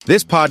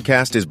This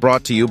podcast is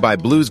brought to you by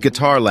Blues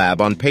Guitar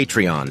Lab on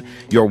Patreon,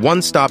 your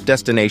one-stop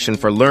destination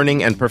for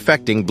learning and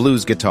perfecting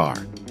blues guitar.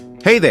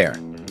 Hey there!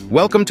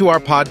 Welcome to our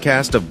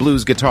podcast of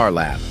Blues Guitar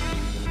Lab.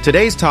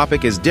 Today's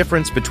topic is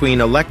difference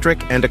between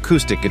electric and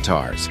acoustic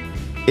guitars.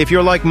 If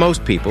you're like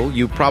most people,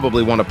 you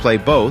probably want to play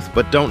both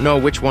but don't know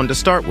which one to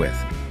start with.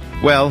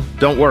 Well,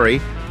 don't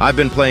worry, I've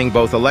been playing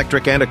both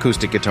electric and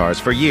acoustic guitars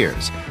for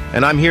years,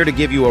 and I'm here to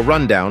give you a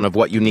rundown of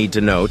what you need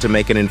to know to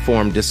make an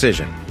informed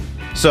decision.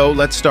 So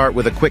let's start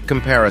with a quick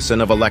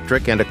comparison of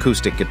electric and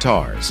acoustic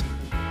guitars.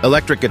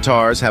 Electric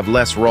guitars have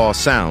less raw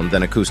sound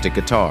than acoustic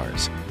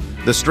guitars.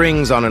 The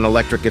strings on an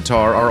electric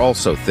guitar are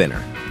also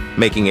thinner,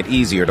 making it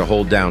easier to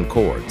hold down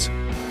chords.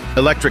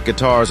 Electric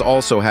guitars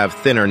also have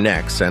thinner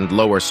necks and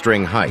lower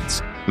string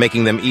heights,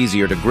 making them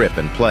easier to grip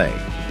and play.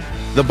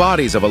 The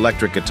bodies of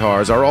electric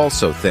guitars are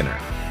also thinner,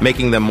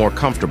 making them more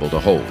comfortable to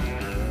hold.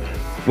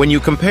 When you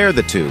compare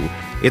the two,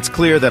 it's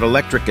clear that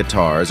electric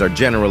guitars are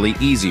generally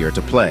easier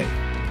to play.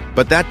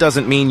 But that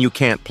doesn't mean you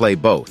can't play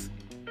both.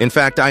 In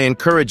fact, I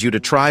encourage you to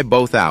try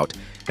both out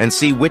and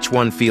see which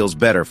one feels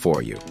better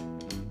for you.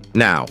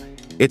 Now,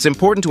 it's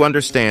important to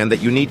understand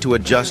that you need to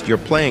adjust your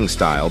playing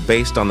style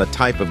based on the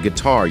type of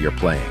guitar you're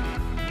playing.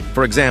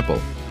 For example,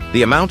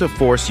 the amount of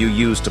force you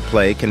use to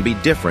play can be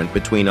different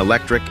between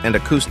electric and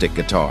acoustic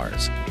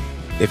guitars.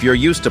 If you're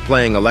used to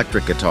playing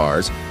electric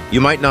guitars, you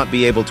might not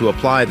be able to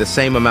apply the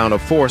same amount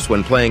of force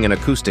when playing an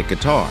acoustic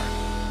guitar.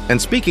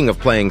 And speaking of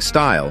playing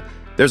style,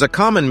 there's a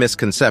common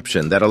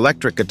misconception that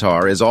electric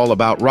guitar is all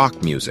about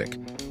rock music,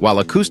 while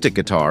acoustic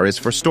guitar is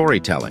for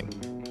storytelling.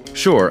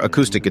 Sure,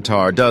 acoustic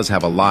guitar does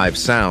have a live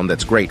sound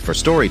that's great for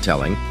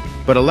storytelling,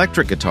 but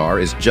electric guitar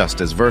is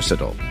just as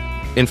versatile.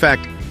 In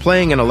fact,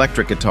 playing an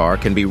electric guitar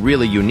can be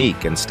really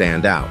unique and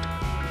stand out.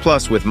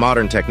 Plus, with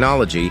modern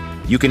technology,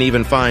 you can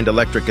even find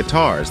electric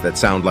guitars that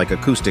sound like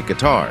acoustic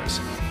guitars.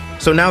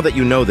 So now that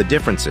you know the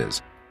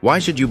differences, why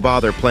should you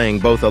bother playing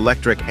both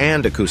electric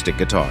and acoustic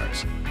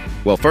guitars?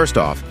 Well, first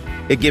off,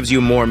 it gives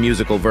you more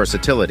musical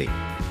versatility.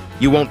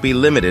 You won't be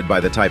limited by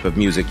the type of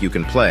music you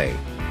can play,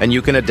 and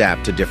you can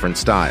adapt to different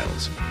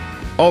styles.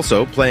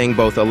 Also, playing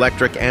both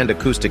electric and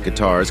acoustic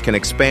guitars can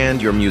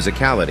expand your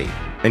musicality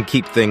and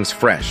keep things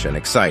fresh and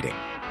exciting.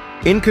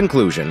 In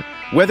conclusion,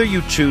 whether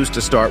you choose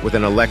to start with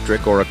an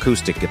electric or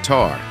acoustic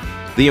guitar,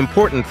 the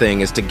important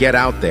thing is to get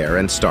out there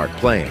and start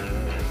playing.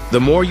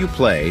 The more you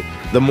play,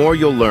 the more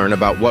you'll learn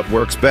about what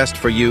works best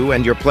for you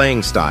and your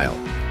playing style.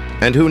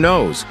 And who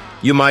knows,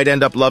 you might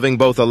end up loving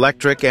both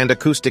electric and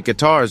acoustic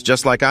guitars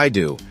just like I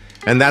do.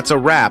 And that's a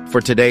wrap for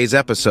today's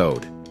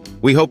episode.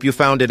 We hope you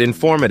found it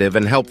informative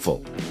and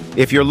helpful.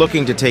 If you're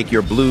looking to take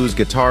your blues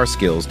guitar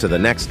skills to the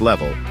next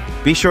level,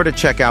 be sure to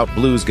check out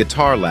Blues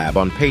Guitar Lab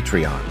on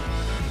Patreon.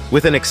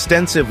 With an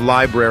extensive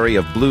library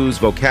of blues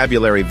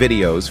vocabulary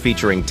videos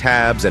featuring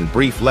tabs and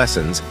brief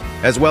lessons,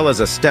 as well as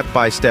a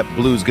step-by-step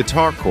blues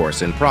guitar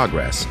course in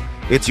progress,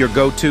 it's your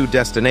go-to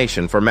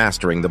destination for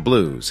mastering the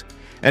blues.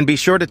 And be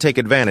sure to take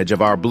advantage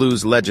of our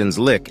Blues Legends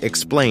Lick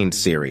Explained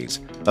series,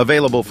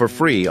 available for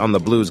free on the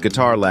Blues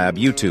Guitar Lab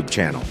YouTube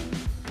channel.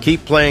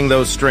 Keep playing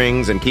those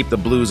strings and keep the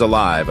blues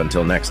alive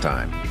until next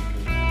time.